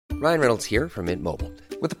Ryan Reynolds here from Mint Mobile.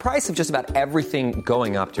 With the price of just about everything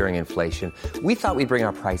going up during inflation, we thought we'd bring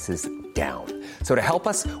our prices down. So to help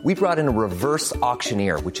us, we brought in a reverse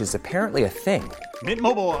auctioneer, which is apparently a thing. Mint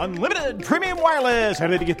Mobile Unlimited Premium Wireless. How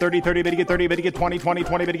to get 30, 30, bit to get 30, bit to get 20, 20,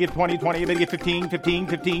 20, bit to get 20, 20, bit to get 15, 15,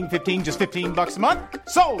 15, 15, just $15 a month?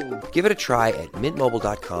 Sold! Give it a try at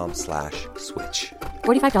mintmobile.com/switch.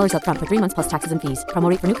 $45 up front for 3 months plus taxes and fees. Promo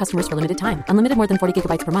rate for new customers for limited time. Unlimited more than 40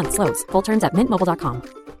 gigabytes per month. Slows full terms at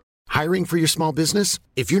mintmobile.com. Hiring for your small business?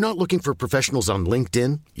 If you're not looking for professionals on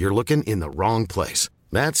LinkedIn, you're looking in the wrong place.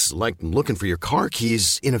 That's like looking for your car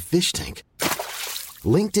keys in a fish tank.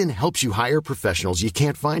 LinkedIn helps you hire professionals you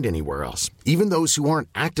can't find anywhere else, even those who aren't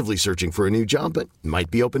actively searching for a new job but might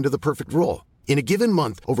be open to the perfect role. In a given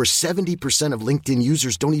month, over 70% of LinkedIn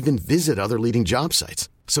users don't even visit other leading job sites.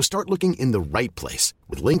 So start looking in the right place.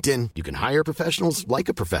 With LinkedIn, you can hire professionals like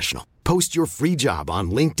a professional. Post your free job on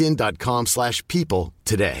linkedin.com/people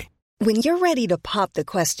today. When you're ready to pop the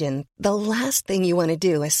question, the last thing you want to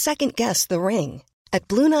do is second-guess the ring. At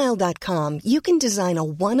BlueNile.com, you can design a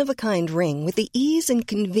one-of-a-kind ring with the ease and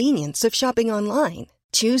convenience of shopping online.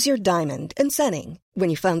 Choose your diamond and setting. When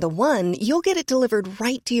you find the one, you'll get it delivered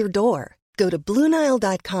right to your door. Go to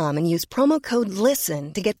BlueNile.com and use promo code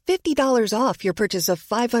LISTEN to get $50 off your purchase of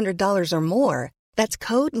 $500 or more. That's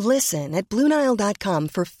code LISTEN at BlueNile.com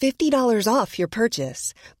for $50 off your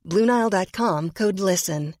purchase. BlueNile.com, code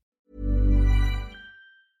LISTEN.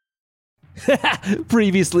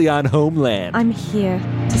 Previously on Homeland. I'm here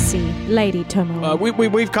to see Lady Tomo.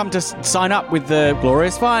 We've come to sign up with the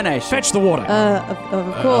Glorious Fire Nation. Fetch the water.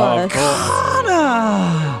 Of course.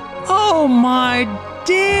 Hana! Oh, my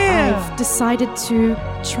dear. I've decided to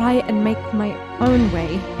try and make my own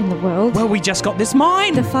way in the world. Well, we just got this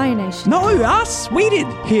mine. The Fire Nation. No, us. We did.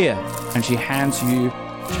 Here. And she hands you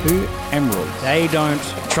 2 emeralds. They don't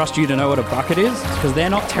trust you to know what a bucket is because they're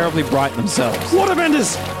not terribly bright themselves.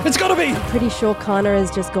 Waterbenders. It's got to be. Pretty sure Kana is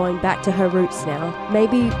just going back to her roots now.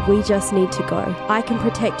 Maybe we just need to go. I can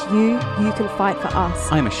protect you. You can fight for us.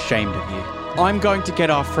 I'm ashamed of you. I'm going to get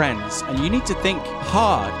our friends, and you need to think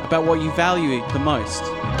hard about what you value the most.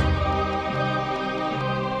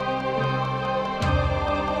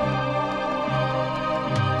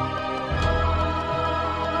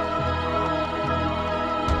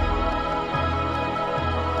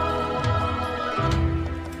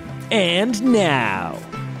 And now,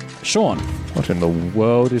 Sean. What in the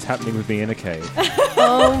world is happening with me in a cave?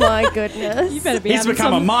 Oh my goodness. You better be He's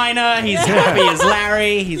become a miner. He's happy as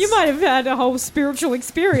Larry. You might have had a whole spiritual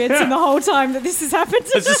experience in the whole time that this has happened.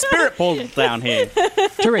 There's a spirit ball down here.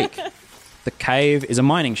 Tariq, the cave is a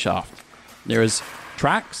mining shaft. There is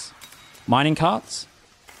tracks, mining carts,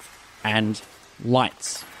 and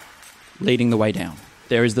lights leading the way down.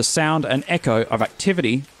 There is the sound and echo of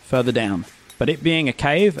activity further down. But it being a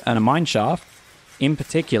cave and a mine shaft, in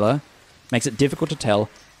particular, makes it difficult to tell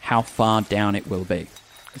how far down it will be.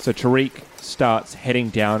 So Tariq starts heading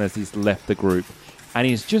down as he's left the group, and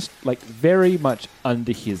he's just like very much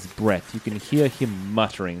under his breath. You can hear him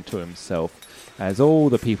muttering to himself, as all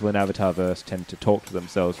the people in Avatarverse tend to talk to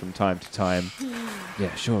themselves from time to time.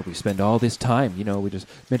 Yeah, sure, we spend all this time, we're just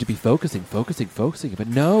meant to be focusing, but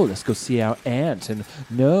no, let's go see our aunt, and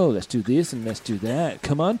no, let's do this and let's do that.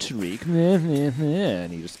 Come on, Tariq.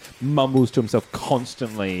 And he just mumbles to himself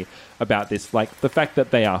constantly about this, like the fact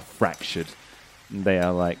that they are fractured. And they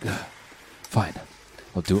are like, fine,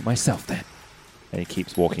 I'll do it myself then. And he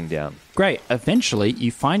keeps walking down. Great. Eventually,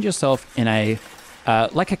 you find yourself in a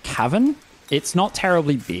cavern. It's not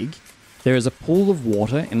terribly big. There is a pool of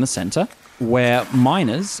water in the center where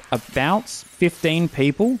miners, about 15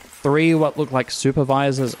 people, 3 what look like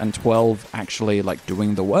supervisors and 12 actually like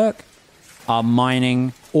doing the work, are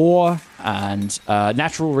mining ore and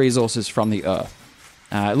natural resources from the earth.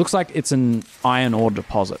 It looks like it's an iron ore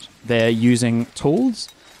deposit. They're using tools,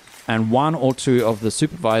 and 1 or 2 of the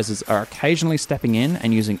supervisors are occasionally stepping in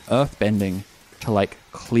and using earth bending to like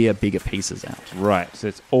clear bigger pieces out. Right, so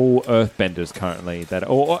it's all earthbenders currently,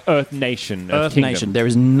 or Earth Nation. Earth Nation. There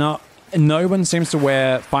is no one seems to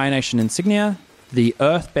wear Fire Nation insignia. The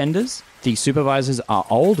earthbenders, the supervisors, are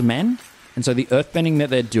old men, and so the earthbending that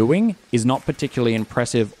they're doing is not particularly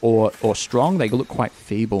impressive or strong. They look quite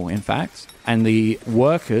feeble, in fact. And the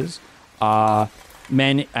workers are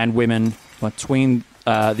men and women between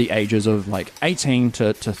the ages of like 18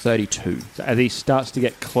 to 32. So as he starts to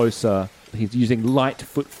get closer, he's using light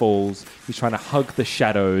footfalls. He's trying to hug the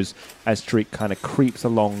shadows as Tariq kind of creeps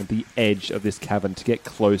along the edge of this cavern to get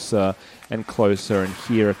closer and closer and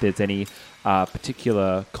hear if there's any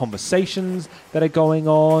particular conversations that are going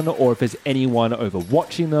on or if there's anyone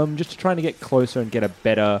overwatching them, just trying to get closer and get a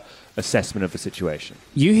better assessment of the situation.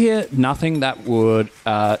 You hear nothing that would...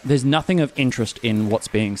 there's nothing of interest in what's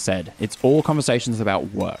being said. It's all conversations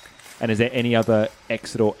about work. And is there any other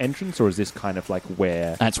exit or entrance, or is this kind of like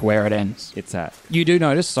where... That's where it ends. It's at. You do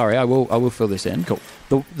notice, sorry, I will fill this in.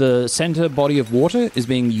 Cool. The center body of water is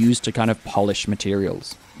being used to kind of polish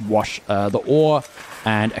materials, wash the ore,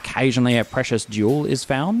 and occasionally a precious jewel is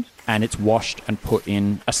found, and it's washed and put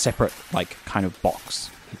in a separate, like, kind of box.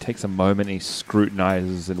 He takes a moment, he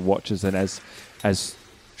scrutinizes and watches, and as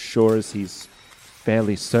sure as he's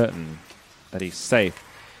fairly certain that he's safe,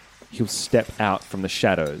 he'll step out from the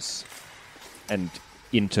shadows and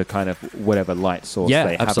into kind of whatever light source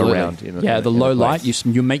they absolutely. have around. The low light,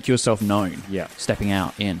 you make yourself known. Yeah. Stepping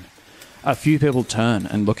out in. A few people turn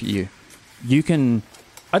and look at you. You can...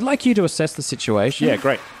 I'd like you to assess the situation. Yeah,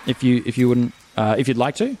 great. If you wouldn't... if you'd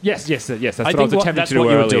like to. Yes. That's what I was attempting to do you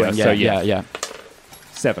were earlier. doing. Yeah.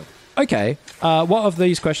 7. Okay. What of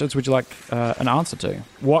these questions would you like an answer to?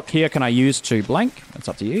 What here can I use to blank? That's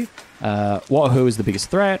up to you. Who is the biggest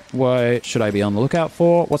threat? What should I be on the lookout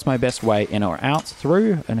for? What's my best way in or out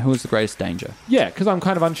through? And who is the greatest danger? Yeah, because I'm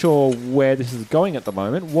kind of unsure where this is going at the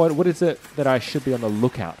moment. What is it that I should be on the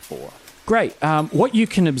lookout for? Great. What you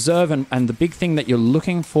can observe and the big thing that you're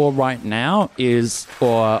looking for right now is,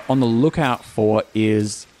 or on the lookout for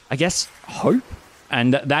is, I guess, hope.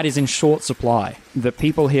 And that is in short supply. The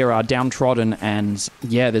people here are downtrodden and,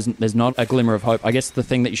 there's not a glimmer of hope. I guess the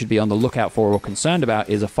thing that you should be on the lookout for or concerned about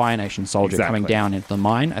is a Fire Nation soldier coming down into the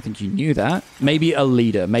mine. I think you knew that. Maybe a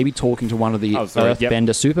leader. Maybe talking to one of the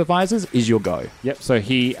Earthbender supervisors is your go. Yep, so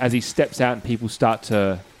as he steps out and people start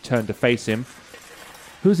to turn to face him,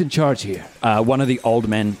 who's in charge here? One of the old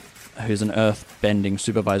men who's an Earthbending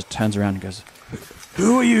supervisor turns around and goes,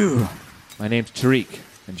 "Who are you?" My name's Tariq,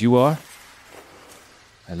 and you are?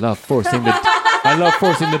 I love forcing the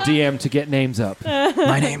DM to get names up.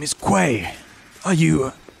 My name is Quay.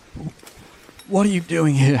 What are you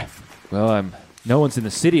doing here? Well, no one's in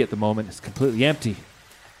the city at the moment. It's completely empty.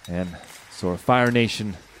 And saw a Fire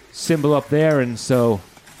Nation symbol up there, and so...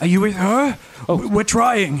 Are you with her? Oh, we're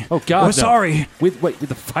trying. Oh, God, We're no. sorry. With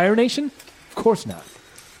the Fire Nation? Of course not.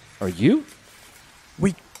 Are you?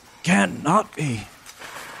 We can't not be.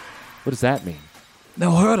 What does that mean?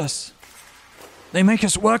 They'll hurt us. They make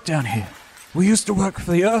us work down here. We used to work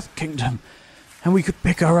for the Earth Kingdom, and we could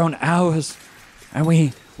pick our own hours, and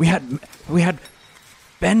we had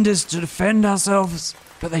benders to defend ourselves,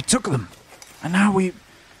 but they took them, and now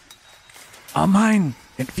our mine,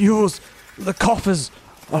 it fuels the coffers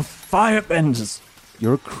of firebenders.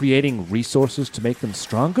 You're creating resources to make them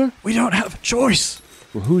stronger? We don't have a choice.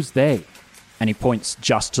 Well, who's they? And he points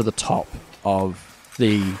just to the top of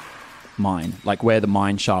the mine, like where the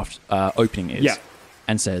mine shaft opening is,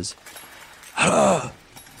 and says,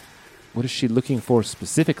 What is she looking for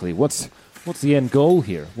specifically? What's the end goal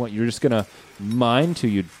here? What, you're just gonna mine till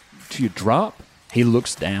you drop? He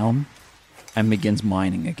looks down and begins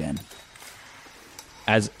mining again,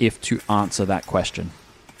 as if to answer that question.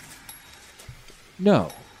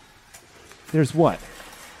 No. There's what?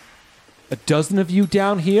 A dozen of you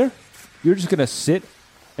down here? You're just gonna sit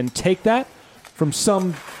and take that from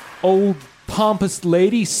some old pompous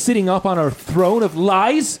lady sitting up on her throne of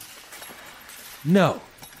lies? No,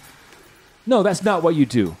 that's not what you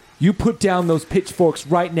do. You put down those pitchforks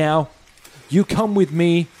right now. You come with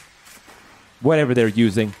me. Whatever they're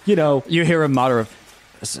using, You hear a mutter of,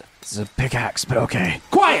 it's a pickaxe, but okay.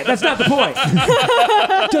 Quiet! That's not the point.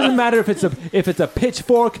 Doesn't matter if it's a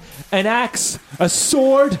pitchfork, an axe, a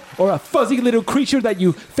sword, or a fuzzy little creature that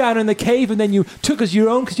you found in the cave and then you took as your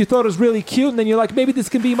own because you thought it was really cute, and then you're like, maybe this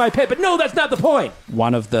can be my pet. But no, that's not the point.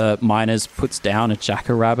 One of the miners puts down a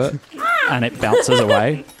jackrabbit and it bounces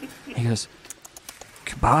away. He goes,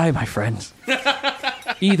 "Goodbye, my friends."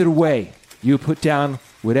 Either way, you put down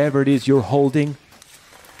whatever it is you're holding,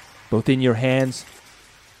 both in your hands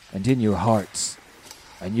and in your hearts.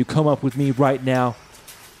 And you come up with me right now,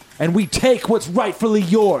 and we take what's rightfully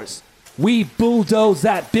yours. We bulldoze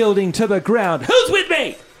that building to the ground. Who's with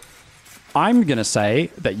me? I'm going to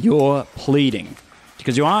say that you're pleading,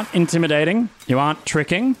 because you aren't intimidating, you aren't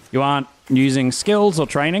tricking, you aren't using skills or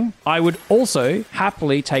training. I would also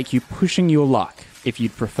happily take you pushing your luck, if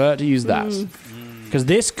you'd prefer to use that. Because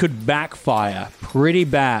this could backfire pretty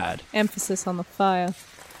bad. Emphasis on the fire.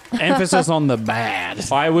 Emphasis on the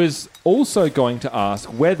bad. I was also going to ask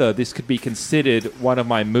whether this could be considered one of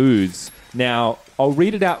my moods. Now, I'll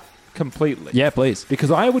read it out completely. Yeah, please.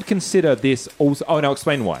 Because I would consider this also... Oh, no,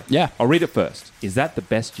 explain why. Yeah. I'll read it first. Is that the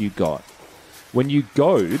best you got? When you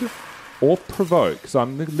goad or provoke, so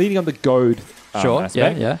I'm leaning on the goad sure.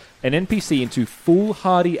 aspect, Yeah. an NPC into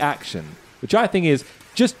foolhardy action, which I think is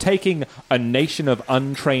just taking a nation of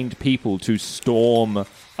untrained people to storm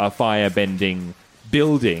a firebending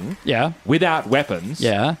building without weapons.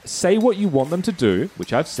 Yeah. Say what you want them to do,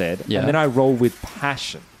 which I've said, Yeah. and then I roll with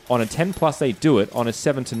passion. On a 10 plus, they do it. On a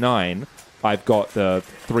 7 to 9, I've got the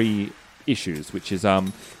 3 issues, which is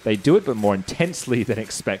they do it but more intensely than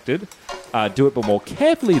expected, do it but more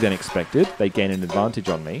carefully than expected. They gain an advantage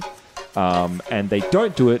on me, and they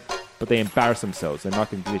don't do it but they embarrass themselves. They're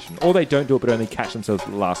not in position, or they don't do it but only catch themselves at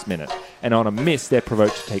the last minute. And on a miss, they're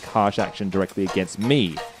provoked to take harsh action directly against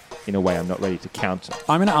me in a way I'm not ready to counter.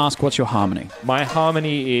 I'm going to ask, what's your harmony? My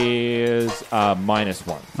harmony is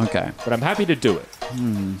 -1. Okay, but I'm happy to do it.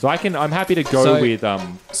 So I'm happy to go with.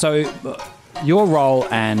 Your roll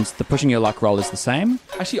and the pushing your luck roll is the same?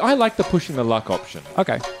 Actually, I like the pushing the luck option.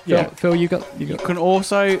 Okay. Yeah. Phil, you can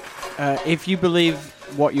also, if you believe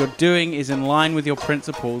what you're doing is in line with your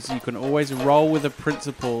principles, you can always roll with a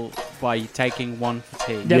principle by taking 1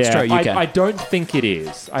 fatigue. That's true, you can. I don't think it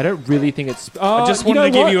is. I don't really think it's... I just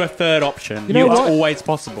wanted to give you a third option. You know It's what? always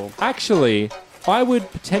possible. Actually, I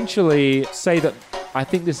would potentially say that I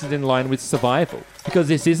think this is in line with survival. Because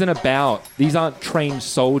this isn't about... These aren't trained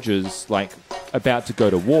soldiers, like, about to go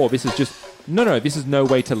to war. This is just... No, this is no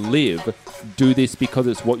way to live. Do this because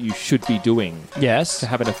it's what you should be doing. Yes. To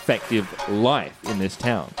have an effective life in this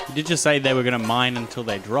town. You did just say they were going to mine until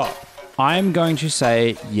they drop. I'm going to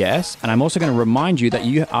say yes, and I'm also going to remind you that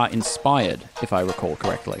you are inspired, if I recall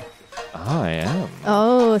correctly. I am.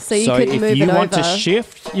 Oh, so you could move it over. if you want to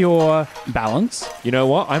shift your balance... You know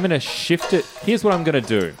what? I'm going to shift it. Here's what I'm going to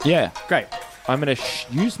do. Yeah. Great. I'm going to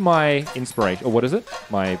use my inspiration, or what is it?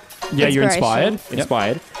 You're inspired.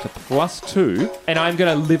 Inspired to +2, and I'm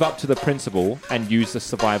going to live up to the principle and use the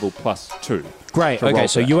survival +2. Great. to Okay, roll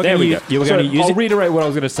so that. you were There going we to go. use I'll it. reiterate what I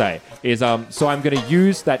was going to say. Is so I'm going to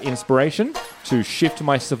use that inspiration to shift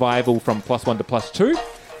my survival from +1 to +2,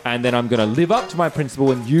 and then I'm going to live up to my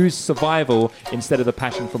principle and use survival instead of the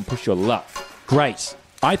passion from push your luck. Great.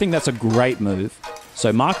 I think that's a great move.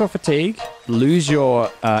 So mark your fatigue, lose your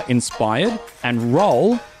inspired, and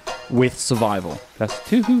roll with survival. That's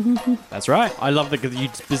 2. That's right. I love that because you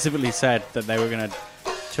specifically said that they were going to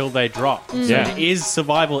till they drop. So Yeah.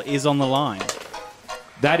 survival is on the line.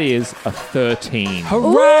 That is a 13.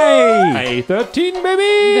 Hooray! A 13,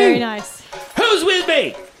 baby! Very nice. Who's with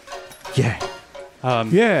me? Yeah.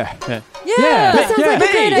 Yeah, that sounds like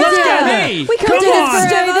a great Let's idea. go, me. We can't Come do this on.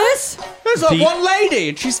 forever. This. There's like one lady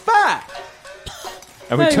and she's fat.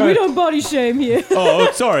 And Hey, we don't body shame here.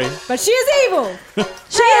 Oh, sorry. But she is evil.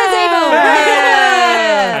 She is evil.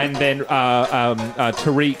 And then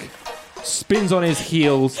Tariq spins on his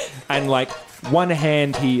heels and one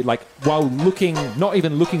hand he while not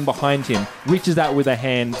even looking behind him, reaches out with a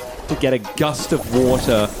hand to get a gust of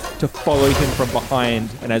water to follow him from behind,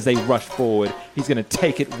 and as they rush forward, he's going to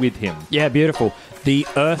take it with him. Yeah, beautiful. The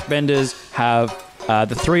Earthbenders have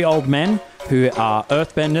the 3 old men who are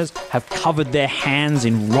Earthbenders have covered their hands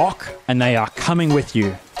in rock, and they are coming with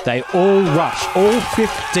you. They all rush. All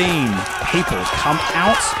 15 people come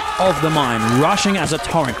out of the mine, rushing as a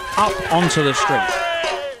torrent up onto the street.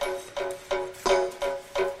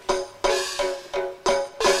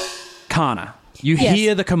 Kana, you Yes.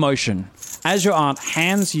 hear the commotion as your aunt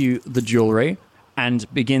hands you the jewelry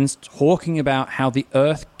and begins talking about how the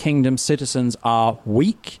Earth Kingdom citizens are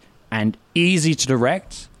weak and easy to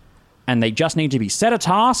direct, and they just need to be set a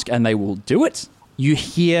task and they will do it. You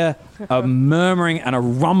hear a murmuring and a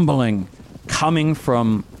rumbling coming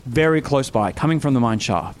from very close by, coming from the mine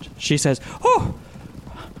shaft. She says, "Oh,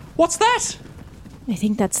 what's that? I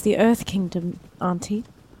think that's the Earth Kingdom, Auntie.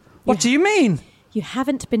 What do you mean? You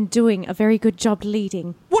haven't been doing a very good job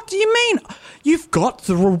leading. What do you mean? You've got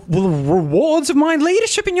the rewards of my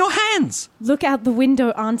leadership in your hands." Look out the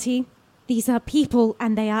window, Auntie. These are people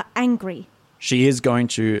and they are angry. She is going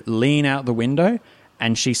to lean out the window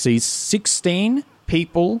and she sees 16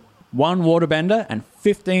 people, 1 waterbender, and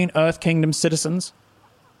 15 Earth Kingdom citizens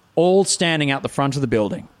all standing out the front of the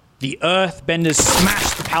building. The Earthbenders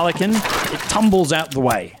smash the pelican. It tumbles out the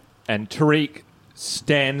way. And Tariq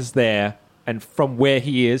stands there, and from where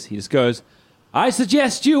he is, he just goes, "I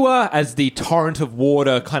suggest you, as the torrent of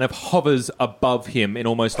water kind of hovers above him in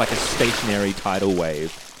almost like a stationary tidal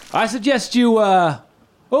wave. "I suggest you,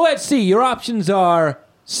 let's see, your options are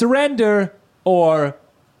surrender, or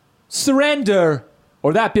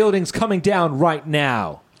that building's coming down right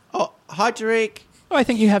now." Oh, hi, Tariq. Oh, I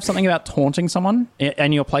think you have something about taunting someone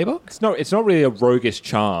in your playbook. It's not really a roguish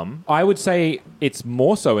charm. I would say it's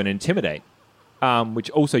more so an intimidate, which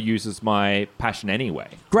also uses my passion anyway.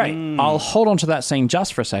 Great. I'll hold on to that scene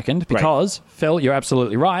just for a second because, Phil, you're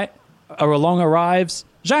absolutely right. Along arrives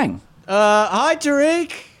Zhang. Hi,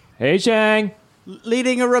 Tariq. Hey, Shang.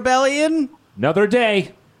 Leading a rebellion? Another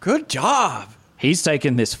day. Good job. He's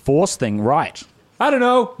taken this force thing right. I don't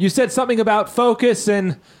know. You said something about focus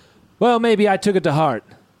and, well, maybe I took it to heart.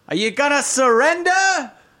 Are you gonna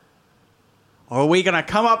surrender? Or are we gonna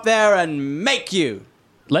come up there and make you?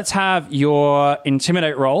 Let's have your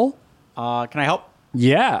intimidate roll. Can I help?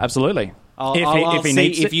 Yeah, absolutely.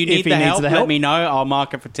 If you need the help, let me know. I'll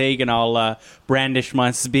mark a fatigue and I'll brandish my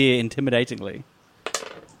spear intimidatingly.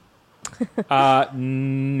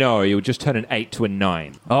 No, you'll just turn an 8 to a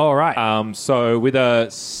 9. All right. So with a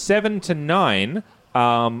 7 to 9,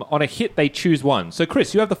 on a hit, they choose one. So,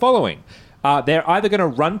 Chris, you have the following. They're either going to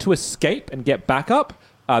run to escape and get back up,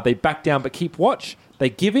 they back down but keep watch, they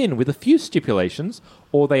give in with a few stipulations,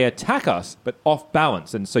 or they attack us but off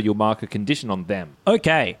balance, and so you'll mark a condition on them.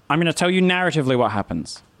 Okay, I'm going to tell you narratively what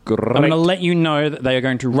happens. Great. I'm going to let you know that they are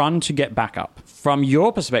going to run to get back up. From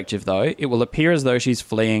your perspective, though, it will appear as though she's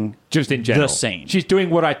fleeing just in general. The scene. She's doing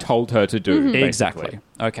what I told her to do. Mm-hmm. Exactly.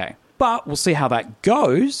 Okay. But we'll see how that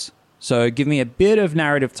goes. So give me a bit of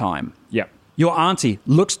narrative time. Yep. Your auntie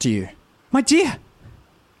looks to you. My dear,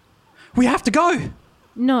 we have to go.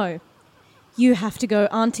 No. You have to go,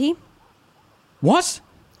 Auntie. What?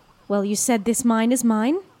 Well, you said this mine is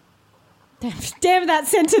mine. Damn that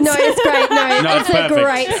sentence. No, it's great. No, it's perfect. a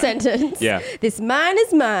great sentence. Yeah. This mine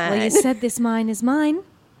is mine. Well, you said this mine is mine.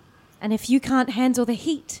 And if you can't handle the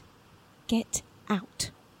heat, get out.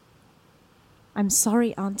 I'm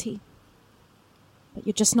sorry, Auntie. But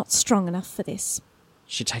you're just not strong enough for this.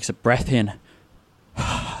 She takes a breath in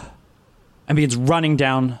and begins running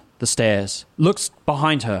down the stairs, looks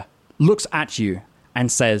behind her, looks at you,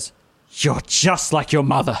 and says, "You're just like your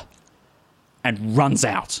mother," and runs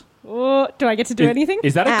out. Oh, do I get to do anything?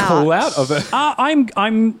 Is that a call out of a...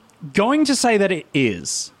 I'm going to say that it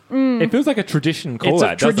is. It feels like a tradition call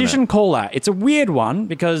out, It's a tradition call out. It's a weird one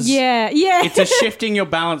because... Yeah. It's a shifting your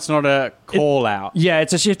balance, not a call out. Yeah,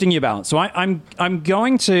 it's a shifting your balance. So I'm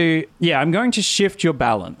going to shift your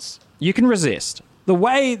balance. You can resist. The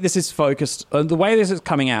way this is focused, the way this is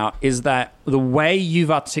coming out is that the way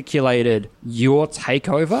you've articulated your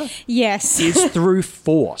takeover Yes. is through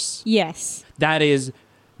force. Yes. That is,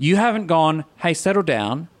 you haven't gone, hey, settle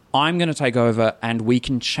down, I'm going to take over and we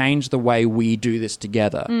can change the way we do this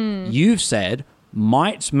together. You've said,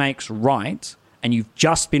 might makes right, and you've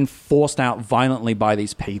just been forced out violently by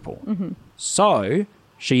these people. Mm-hmm. So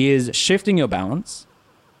she is shifting your balance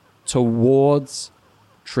towards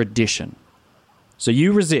tradition. So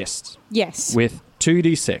you resist. Yes. With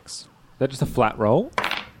 2d6. Is that just a flat roll?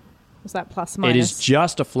 Was that plus minus? It is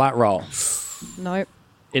just a flat roll. Nope.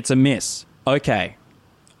 It's a miss. Okay.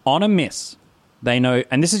 On a miss, they know,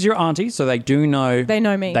 and this is your auntie, so they do know. They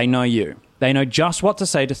know me. They know you. They know just what to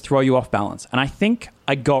say to throw you off balance. And I think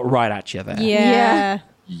I got right at you there. Yeah.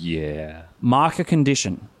 Yeah. Mark a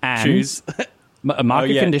condition. And Choose. Mark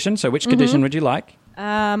a condition. So which condition would you like?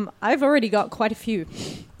 I've already got quite a few.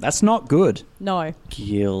 That's not good. No.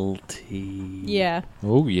 Guilty. Yeah.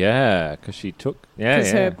 Oh, yeah, because she took...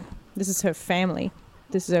 Because this is her family.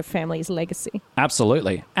 This is her family's legacy.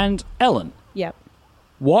 Absolutely. And Ellen, Yep.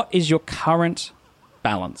 what is your current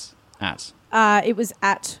balance at? It was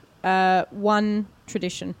at 1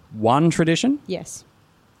 tradition. 1 tradition? Yes.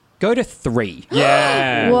 Go to 3.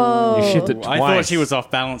 Yeah. Whoa. You shifted twice. I thought she was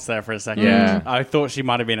off balance there for a second. Yeah. I thought she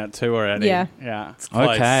might have been at 2 already. Yeah. Yeah. It's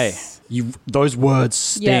close. Okay. Those words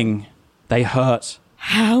sting. They hurt.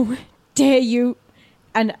 How dare you?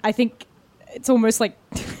 And I think it's almost like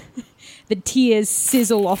the tears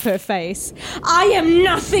sizzle off her face. I am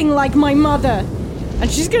nothing like my mother.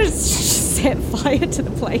 And she's going to set fire to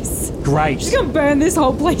the place. Great. She's going to burn this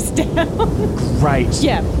whole place down. Great.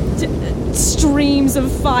 Yeah. Streams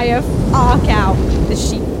of fire arc out as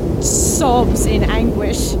she sobs in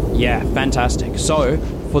anguish. Yeah, fantastic. So,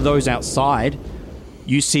 for those outside,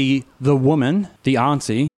 you see the woman, the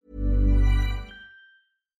auntie.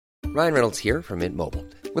 Ryan Reynolds here from Mint Mobile.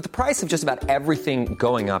 With the price of just about everything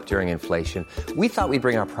going up during inflation, we thought we'd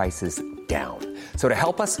bring our prices down. So to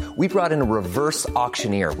help us, we brought in a reverse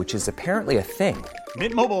auctioneer, which is apparently a thing.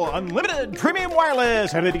 Mint Mobile Unlimited Premium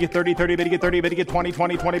Wireless. How to get 30, 30, bit to get 30, bit to get 20,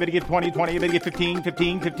 20, 20, bit to get 20, 20, bit to get 15,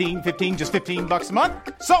 15, 15, 15, just $15 a month?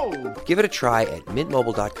 Sold! Give it a try at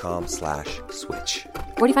mintmobile.com/switch.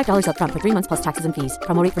 $45 up front for 3 months plus taxes and fees.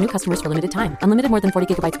 Promo rate for new customers for limited time. Unlimited more than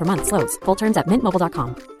 40 gigabytes per month. Slows full terms at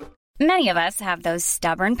mintmobile.com. Many of us have those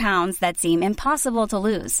stubborn pounds that seem impossible to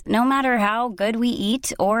lose, no matter how good we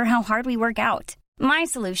eat or how hard we work out. My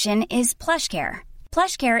solution is PlushCare.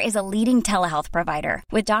 PlushCare is a leading telehealth provider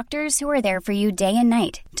with doctors who are there for you day and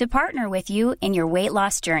night to partner with you in your weight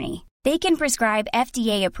loss journey. They can prescribe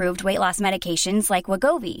FDA-approved weight loss medications like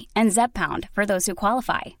Wegovy and Zepbound for those who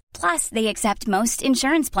qualify. Plus, they accept most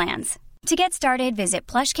insurance plans. To get started, visit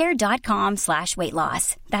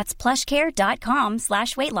plushcare.com/weightloss. That's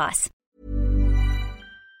plushcare.com/weightloss.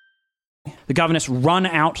 The governess run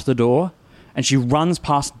out the door, and she runs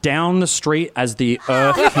past down the street as the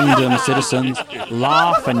Earth Kingdom citizens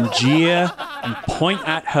laugh and jeer and point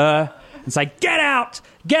at her and say, Get out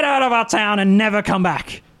of our town and never come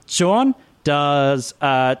back. Sean, does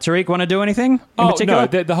Tariq want to do anything in particular?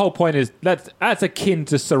 No, the whole point is that's akin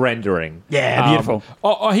to surrendering. Yeah, beautiful.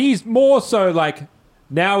 He's more so like,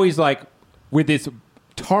 now he's like, with this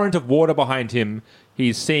torrent of water behind him,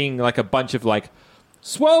 he's seeing like a bunch of like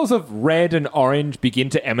swirls of red and orange begin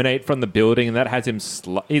to emanate from the building, and that has him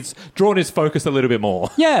it's drawn his focus a little bit more.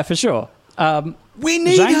 Yeah, for sure. We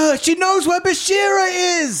need her. She knows where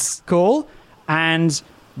Bashira is. Cool. And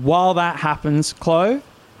while that happens, Chloe,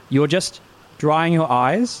 you're just drying your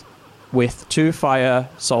eyes with two fire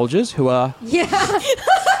soldiers who are... Yeah.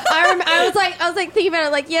 I was like thinking about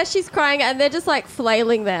it, like, yeah, she's crying, and they're just like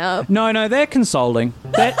flailing there. No, they're consoling.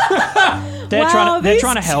 They're Wow, they're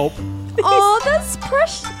trying to help. Oh, that's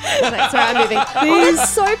precious. Okay, sorry, I'm moving. Oh, that's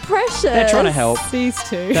so precious. They're trying to help. These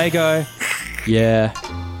two. They go, yeah.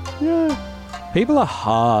 People are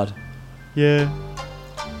hard. Yeah.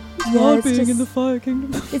 Hard being in the Fire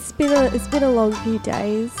Kingdom. It's been a long few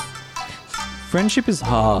days. Friendship is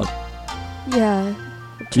hard. Yeah.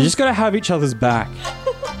 You just got to have each other's back.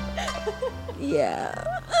 Yeah.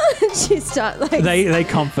 She start like They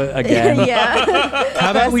comfort again. Yeah.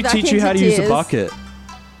 How about we Burst teach back you how to into use a tears. bucket?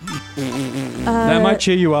 That might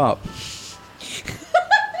cheer you up.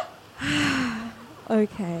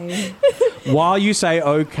 Okay. While you say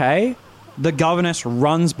okay, the governess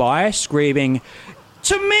runs by screaming,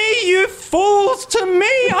 To me, you fools! To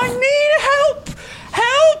me! I need help!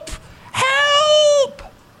 Help! Help!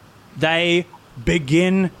 They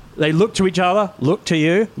look to each other, look to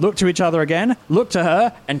you, look to each other again, look to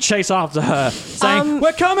her, and chase after her, saying,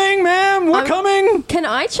 We're coming, ma'am! We're coming! Can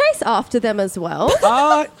I chase after them as well?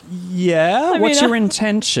 Yeah. What's your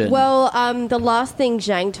intention? Well, the last thing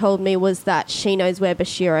Zhang told me was that she knows where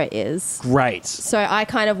Bashira is. Great. So I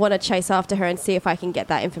kind of want to chase after her and see if I can get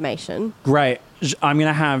that information. Great. I'm going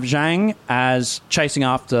to have Zhang as chasing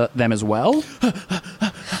after them as well.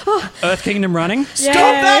 Earth Kingdom running. Stop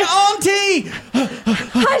that, Auntie!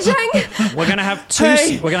 Hi, Zhang. We're going to have two.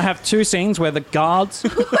 We're going to have two scenes where the guards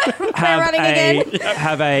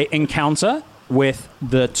have a encounter with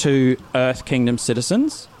the two Earth Kingdom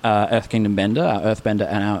citizens, Earth Kingdom Bender, our Earthbender,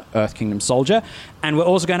 and our Earth Kingdom Soldier, and we're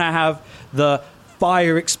also going to have the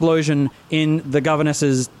fire explosion in the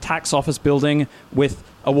governess's tax office building with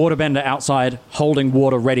a waterbender outside holding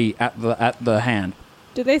water ready at the hand.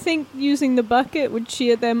 Do they think using the bucket would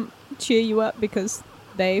cheer you up because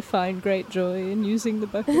they find great joy in using the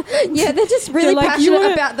bucket? Yeah, they're just really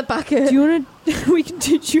passionate about the bucket. Do you want to? We can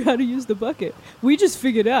teach you how to use the bucket. We just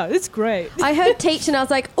figured out. It's great. I heard teach and I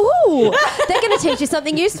was like, ooh, they're going to teach you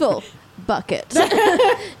something useful. Bucket.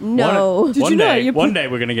 No. Did you know one day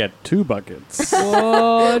we're going to get 2 buckets.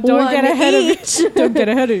 Oh, don't One get ahead each. don't get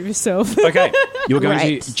ahead of yourself. Okay, you're going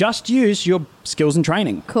Right. to just use your skills and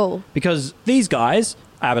training. Cool. Because these guys,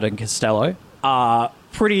 Abbott and Costello, are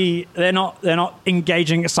pretty. They're not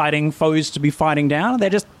engaging, exciting foes to be fighting down.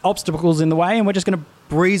 They're just obstacles in the way, and we're just going to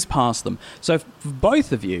breeze past them. So for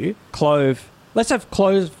both of you, Clove, let's have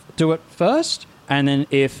Clove do it first, and then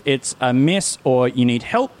if it's a miss or you need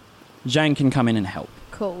help, Jane can come in and help.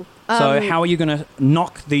 Cool. So how are you going to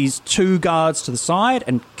knock these two guards to the side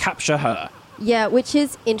and capture her? Yeah, which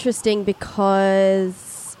is interesting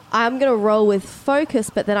because I'm going to roll with focus,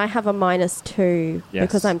 but then I have a -2 Yes.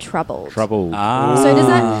 because I'm troubled. Ah. So does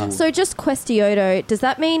that? So just Questiodo, does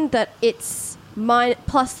that mean that it's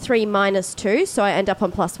 +3 -2? So I end up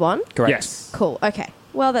on +1. Correct. Yes. Cool. Okay.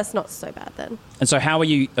 Well, that's not so bad then. And so how are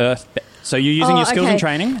you So you're using your skills okay. and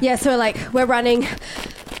training? Yeah. So we're running.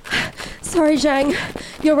 Sorry, Zhang.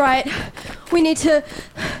 You're right. We need to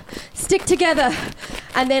stick together.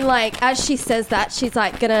 And then, as she says that, she's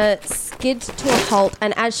gonna skid to a halt.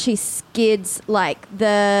 And as she skids,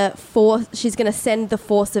 she's gonna send the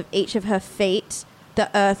force of each of her feet, the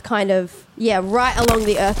earth right along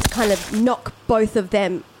the earth to kind of knock both of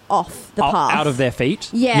them off the path. Out of their feet?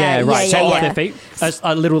 Yeah, right. yeah, So off yeah. their feet? As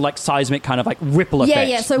a little seismic kind of ripple effect.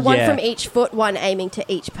 Yeah. So one from each foot, one aiming to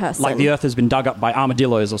each person. Like the earth has been dug up by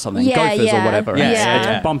armadillos or something, Yeah, gophers yeah. or whatever. Yeah. and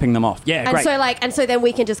Yeah. It's bumping them off. Yeah, and great. so then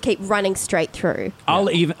we can just keep running straight through.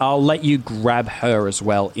 I'll let you grab her as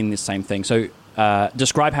well in this same thing. So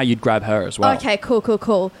describe how you'd grab her as well. Okay,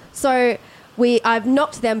 cool. So I've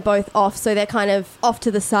knocked them both off, so they're kind of off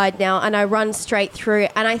to the side now, and I run straight through,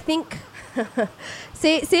 and I think...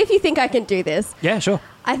 see if you think I can do this. Yeah, sure.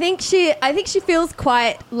 I think she feels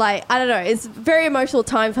quite like, I don't know, it's a very emotional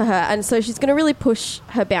time for her, and so she's going to really push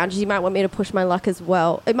her boundaries. You might want me to push my luck as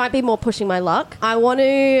well. It might be more pushing my luck. I want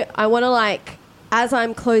to like, as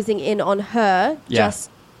I'm closing in on her, just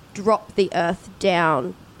drop the earth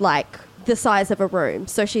down like the size of a room.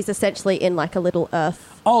 So she's essentially in like a little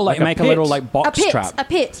earth. Oh, like make a little like box trap. A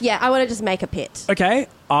pit, yeah. I want to just make a pit. Okay.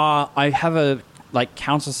 I have a like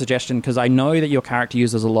counter suggestion because I know that your character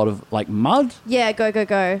uses a lot of like mud. Yeah,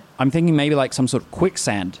 go. I'm thinking maybe like some sort of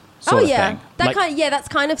quicksand sort of thing. That's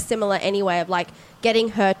kind of similar anyway of like getting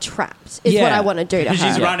her trapped is what I want to do to her.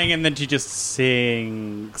 She's running and then she just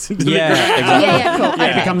sinks into the ground. exactly. Yeah, cool. And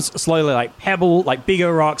it becomes slowly like pebble, like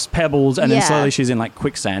bigger rocks, pebbles, and then slowly she's in like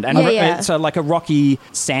quicksand. And so like a rocky,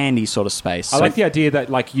 sandy sort of space. I like the idea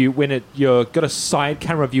that like you're got a side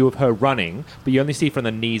camera view of her running, but you only see from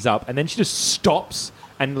the knees up, and then she just stops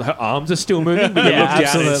and her arms are still moving, but you look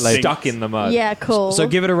down and it's stuck in the mud. Yeah, cool. So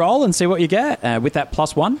give it a roll and see what you get with that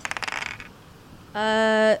 +1.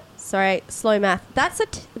 Sorry, slow math. That's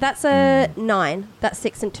a 9. That's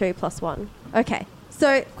 6 and 2 plus 1. Okay.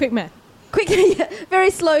 So quick math.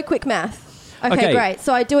 Very slow, quick math. Okay, great.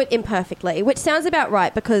 So I do it imperfectly, which sounds about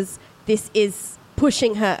right because this is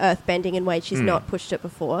pushing her earthbending in ways she's not pushed it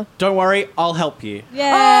before. Don't worry, I'll help you.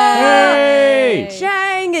 Yay!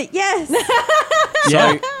 Zhang, yes.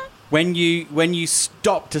 So when you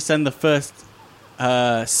stop to send the first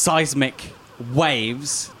seismic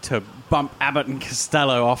waves to bump Abbott and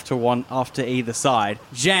Costello off to either side,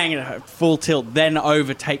 Zhang at full tilt then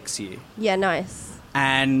overtakes you. Yeah, nice.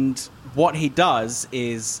 And what he does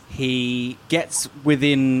is he gets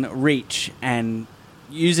within reach and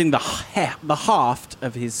using the haft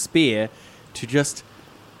of his spear to just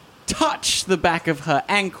touch the back of her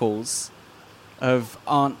ankles of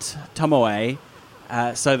Aunt Tomoe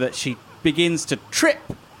so that she begins to trip,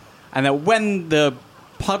 and that when the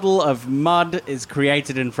puddle of mud is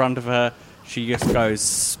created in front of her, she just goes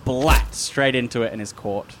splat straight into it and is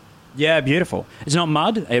caught. Yeah, beautiful. It's not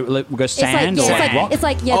mud. It will go sand or like rock. It's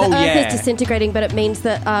like the earth is disintegrating, but it means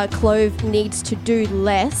that Clove needs to do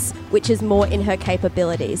less, which is more in her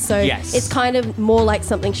capabilities. So it's kind of more like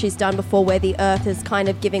something she's done before, where the earth is kind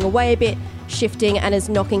of giving away a bit, shifting, and is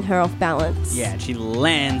knocking her off balance. Yeah, she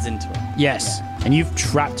lands into it. Yes, and you've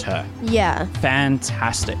trapped her. Yeah.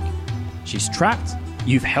 Fantastic. She's trapped.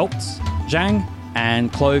 You've helped Zhang,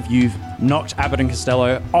 and Clove, you've knocked Abbott and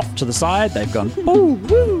Costello off to the side. They've gone, woo,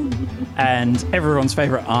 woo. And everyone's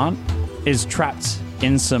favourite aunt is trapped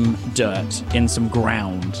in some dirt, in some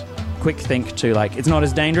ground. Quick think to, like, it's not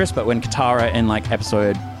as dangerous, but when Katara in, like,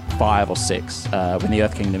 episode 5 or 6, when the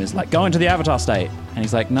Earth Kingdom is like, go into the Avatar state. And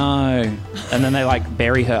he's like, no. And then they, like,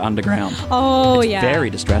 bury her underground. Oh, it's very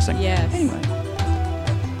distressing. Yes. Anyway.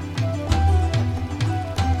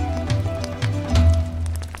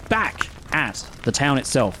 Back at the town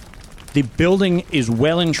itself, the building is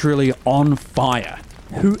well and truly on fire.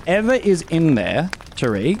 Whoever is in there,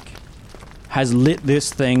 Tariq, has lit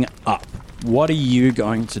this thing up. What are you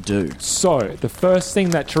going to do? So, the first thing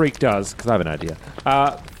that Tariq does, because I have an idea.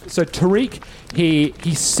 So Tariq, he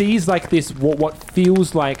sees like this, what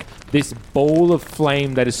feels like this ball of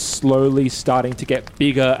flame that is slowly starting to get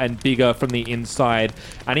bigger and bigger from the inside,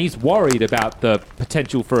 and he's worried about the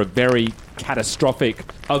potential for a very catastrophic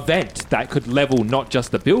event that could level not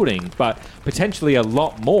just the building, but potentially a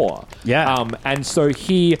lot more. Yeah. And so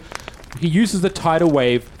he uses the tidal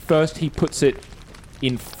wave. First, he puts it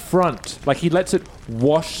in front, like he lets it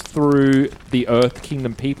wash through the Earth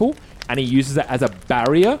Kingdom people, and he uses it as a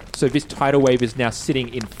barrier. So this tidal wave is now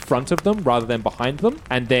sitting in front of them rather than behind them.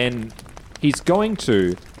 And then he's going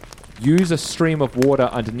to use a stream of water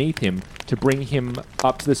underneath him to bring him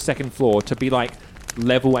up to the second floor to be like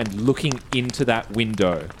level and looking into that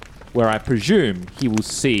window, where I presume he will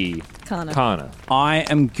see Kana. I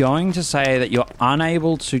am going to say that you're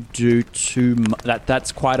unable to do too much.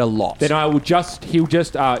 That's quite a lot. Then he'll just,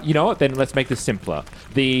 you know what, then let's make this simpler.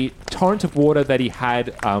 The torrent of water that he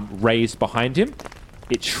had raised behind him,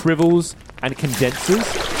 it shrivels and condenses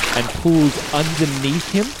and pulls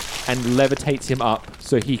underneath him and levitates him up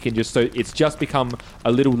so he can just, so it's just become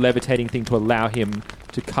a little levitating thing to allow him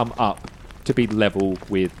to come up to be level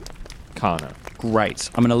with Kana. Great.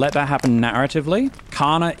 I'm going to let that happen narratively.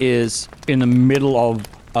 Kana is in the middle of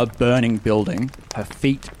a burning building. Her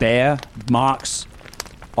feet bare, marks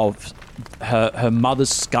of her mother's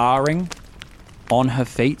scarring on her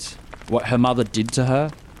feet, what her mother did to her.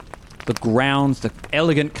 The grounds, the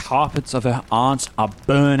elegant carpets of her aunt are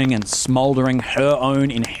burning and smouldering. Her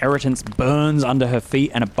own inheritance burns under her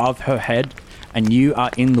feet and above her head, and you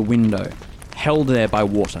are in the window, held there by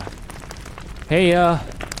water. Hey,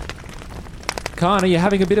 Khan, are you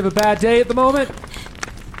having a bit of a bad day at the moment?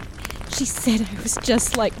 She said I was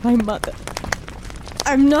just like my mother.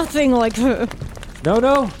 I'm nothing like her.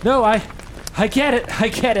 No, I get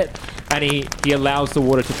it. And he allows the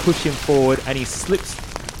water to push him forward, and he slips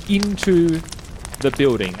into the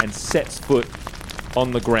building and sets foot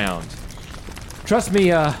on the ground. Trust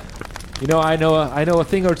me, I know a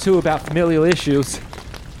thing or two about familial issues.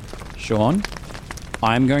 Sean,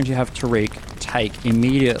 I'm going to have Tariq take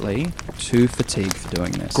immediately 2 fatigue for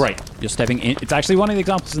doing this. Great. You're stepping in. It's actually one of the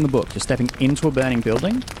examples in the book. You're stepping into a burning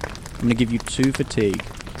building. I'm going to give you 2 fatigue.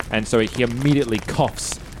 And so he immediately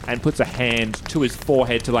coughs and puts a hand to his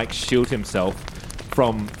forehead to shield himself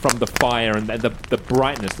from the fire and the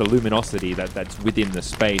brightness, the luminosity that's within the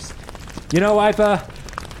space.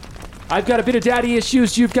 I've got a bit of daddy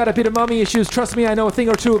issues. You've got a bit of mommy issues. Trust me, I know a thing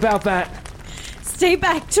or two about that. Stay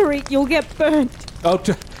back, Tariq. You'll get burnt. Oh,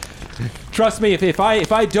 trust me. If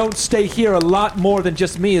I don't stay here, a lot more than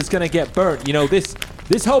just me is gonna get burnt.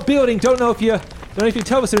 This whole building. Don't know if you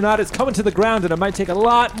tell us or not. It's coming to the ground, and it might take a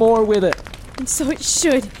lot more with it. And so it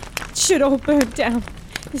should. It should all burn down.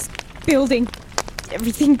 This building.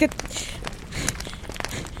 Everything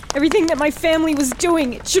that my family was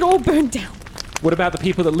doing, it should all burn down. What about the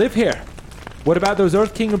people that live here? What about those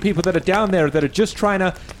Earth Kingdom people that are down there that are just trying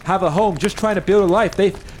to have a home, just trying to build a life?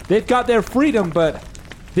 They've got their freedom, but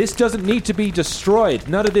this doesn't need to be destroyed.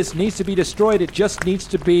 None of this needs to be destroyed. It just needs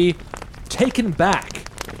to be taken back.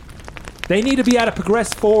 They need to be able to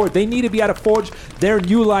progress forward. They need to be able to forge their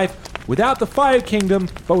new life without the Fire Kingdom,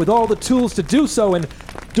 but with all the tools to do so. And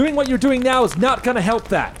doing what you're doing now is not going to help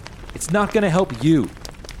that. It's not going to help you.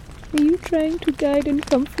 Are you trying to guide and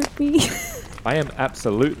comfort me? I am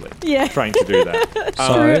absolutely Yeah. trying to do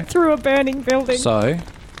that. Through a burning building. So,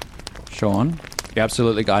 Sean, you're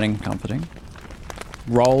absolutely guiding and comforting.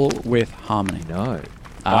 Roll with harmony. No.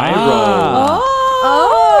 I roll.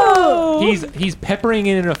 Oh! He's peppering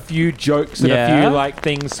in a few jokes and a few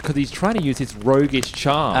things because he's trying to use his roguish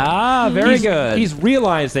charm. Very good. He's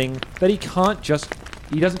realizing that he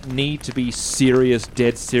doesn't need to be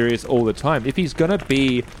dead serious all the time. If he's going to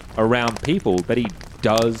be around people that he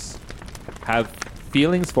does have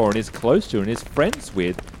feelings for and is close to and is friends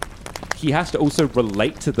with, he has to also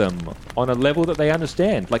relate to them on a level that they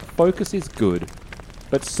understand. Focus is good,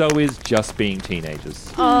 but so is just being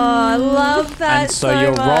teenagers. Oh, I love that. And so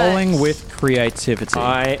you're rolling with creativity.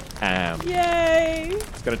 I am. Yay!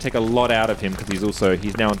 It's going to take a lot out of him because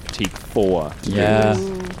he's now in fatigue 4. Yeah.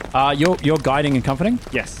 You're guiding and comforting?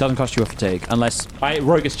 Yes. Doesn't cost you a fatigue unless...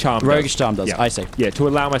 Roguish Charm Roguish Charm does. Yeah. I see. Yeah, to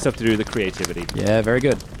allow myself to do the creativity. Yeah, very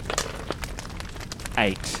good.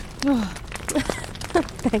 8.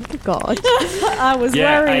 Thank God. I was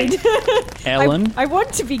worried. Ellen? I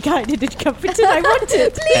want to be guided and comforted. I want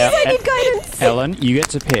it. Please, I need guidance. Ellen, you get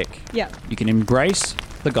to pick. Yeah. You can embrace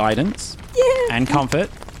the guidance Yeah. and comfort.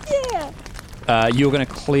 Yeah. You're going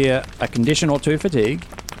to clear a condition or 2 fatigue.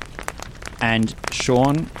 And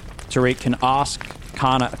Sean, Tariq can ask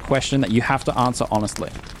Kana a question that you have to answer honestly.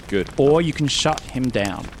 Good. Or you can shut him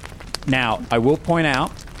down. Now, I will point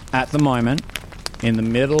out, at the moment, in the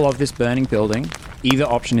middle of this burning building, either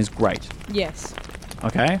option is great. Yes.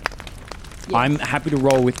 Okay? Yes. I'm happy to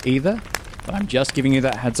roll with either, but I'm just giving you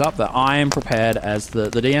that heads up that I am prepared as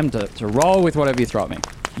the DM to roll with whatever you throw at me.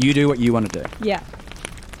 You do what you want to do. Yeah.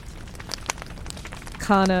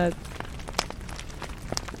 Kana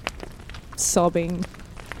sobbing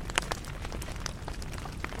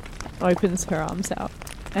opens her arms out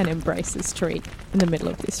and embraces Tariq in the middle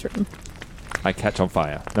of this room. I catch on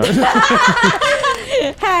fire. No.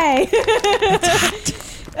 Hey!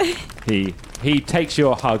 He takes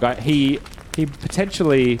your hug. He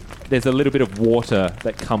potentially, there's a little bit of water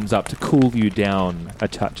that comes up to cool you down a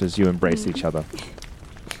touch as you embrace each other.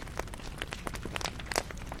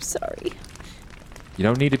 Sorry. You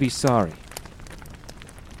don't need to be sorry.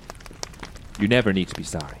 You never need to be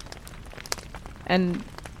sorry. And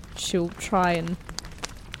she'll try and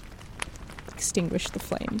extinguish the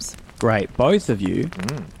flames. Great. Both of you.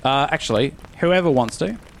 Actually, whoever wants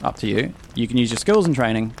to, up to you. You can use your skills and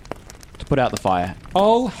training to put out the fire.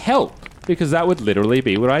 I'll help, because that would literally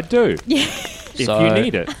be what I'd do. Yeah. If you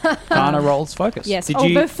need it. Kana rolls focus. Yes.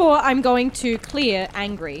 Before I'm going to clear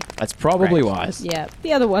angry. That's probably wise. Yeah.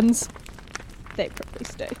 The other ones, they probably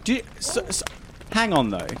stay. Hang on,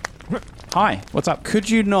 though. Hi, what's up? Could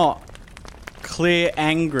you not clear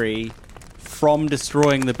angry from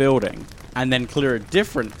destroying the building and then clear a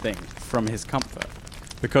different thing from his comfort.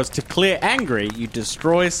 Because to clear angry, you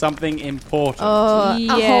destroy something important. Oh,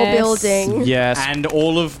 a whole building. Yes. And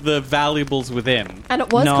all of the valuables within. And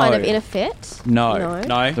it was No. kind of in a fit. No.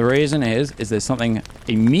 No? The reason is there's something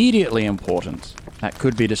immediately important that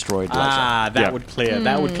could be destroyed later. That would clear.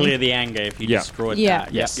 That would clear the anger if you destroyed Yeah.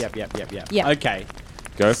 that. Yes. Yep. Yeah. Okay.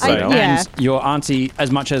 Go for it. Yeah. And your auntie,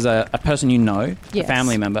 as much as a person you know, Yes. a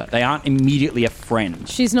family member, they aren't immediately a friend.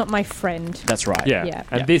 She's not my friend. That's right. Yeah. Yeah.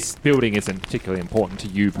 And Yeah. this building isn't particularly important to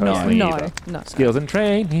you personally No, either. no. Skills and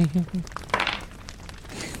training.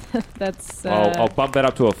 That's. I'll bump that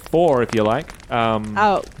up to a 4 if you like.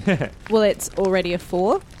 Oh, well, it's already a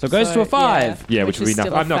 4. So it goes to a 5. Yeah, which would is be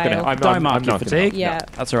still nothing. a I'm not going fail. to. Don't mark your fatigue. Yeah.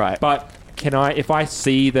 That's all right. But can I, if I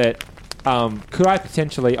see that, could I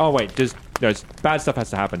potentially? Oh wait, bad stuff has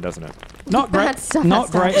to happen, doesn't it? Not Bad great. stuff Not has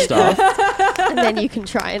to great stuff. And then you can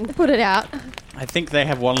try and put it out. I think they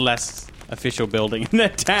have one less official building in their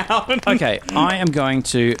town. Okay, I am going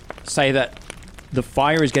to say that the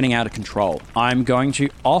fire is getting out of control. I'm going to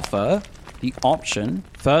offer the option,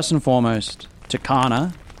 first and foremost, to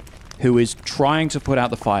Kana, who is trying to put out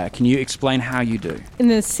the fire. Can you explain how you do? In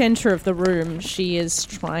the center of the room, she is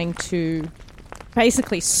trying to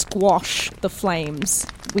basically squash the flames,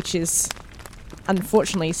 which is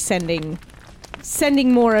unfortunately sending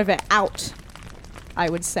more of it out, I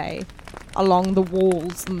would say, along the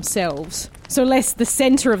walls themselves. So less the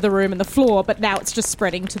center of the room and the floor, but now it's just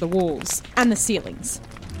spreading to the walls and the ceilings.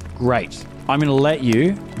 Great. I'm going to let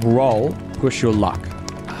you roll Push Your Luck.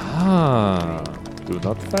 Do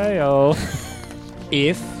not fail.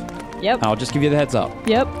 If... Yep. I'll just give you the heads up.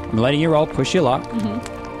 Yep. I'm letting you roll Push Your Luck.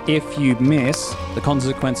 Mm-hmm. If you miss, the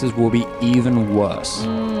consequences will be even worse.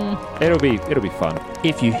 It'll be fun.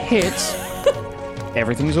 If you hit,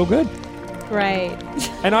 everything's all good. Great.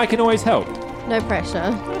 And I can always help. No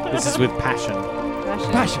pressure. This is with passion.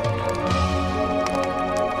 Passion.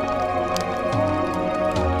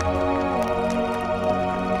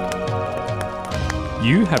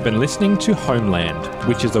 You have been listening to Homeland,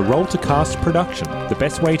 which is a Roll to Cast production. The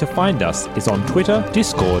best way to find us is on Twitter,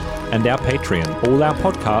 Discord, and our Patreon. All our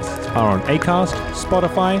podcasts are on Acast,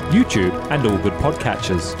 Spotify, YouTube, and all good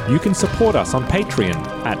podcatchers. You can support us on Patreon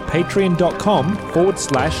at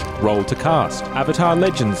patreon.com/Roll to Cast. Avatar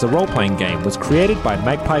Legends, the role-playing game, was created by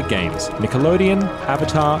Magpie Games. Nickelodeon,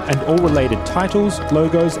 Avatar, and all related titles,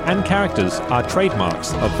 logos, and characters are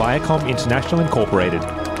trademarks of Viacom International Incorporated.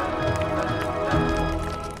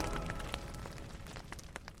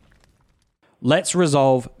 Let's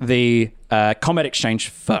resolve the combat exchange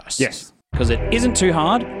first. Yes. Because it isn't too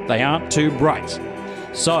hard, they aren't too bright.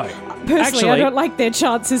 So, Personally, actually, I don't like their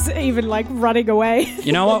chances even running away.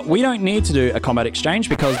 you know what? We don't need to do a combat exchange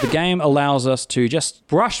because the game allows us to just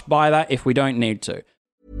brush by that if we don't need to.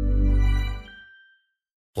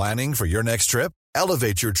 Planning for your next trip?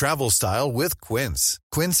 Elevate your travel style with Quince.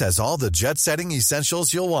 Quince has all the jet-setting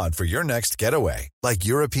essentials you'll want for your next getaway, like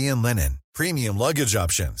European linen, premium luggage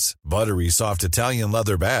options, buttery soft Italian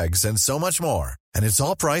leather bags, and so much more. And it's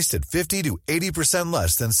all priced at 50 to 80%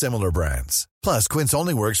 less than similar brands. Plus, Quince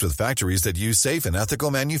only works with factories that use safe and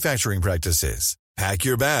ethical manufacturing practices. Pack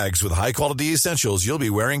your bags with high-quality essentials you'll be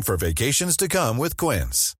wearing for vacations to come with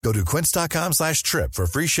Quince. Go to quince.com/trip for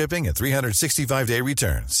free shipping and 365-day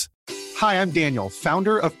returns. Hi, I'm Daniel,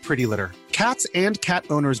 founder of Pretty Litter. Cats and cat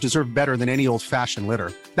owners deserve better than any old-fashioned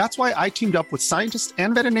litter. That's why I teamed up with scientists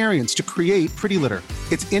and veterinarians to create Pretty Litter.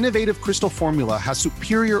 Its innovative crystal formula has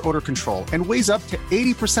superior odor control and weighs up to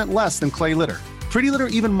 80% less than clay litter. Pretty Litter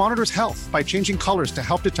even monitors health by changing colors to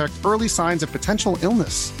help detect early signs of potential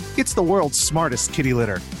illness. It's the world's smartest kitty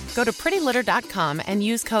litter. Go to prettylitter.com and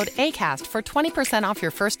use code ACAST for 20% off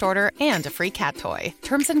your first order and a free cat toy.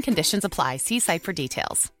 Terms and conditions apply. See site for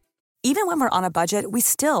details. Even when we're on a budget, we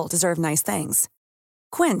still deserve nice things.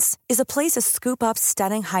 Quince is a place to scoop up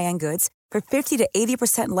stunning high-end goods for 50 to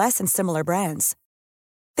 80% less than similar brands.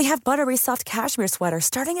 They have buttery soft cashmere sweaters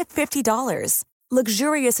starting at $50,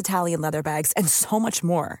 luxurious Italian leather bags, and so much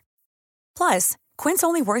more. Plus, Quince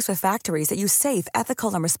only works with factories that use safe,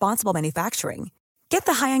 ethical, and responsible manufacturing. Get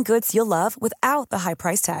the high-end goods you'll love without the high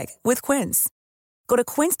price tag with Quince. Go to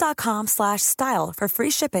quince.com/style for free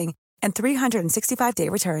shipping and 365-day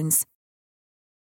returns.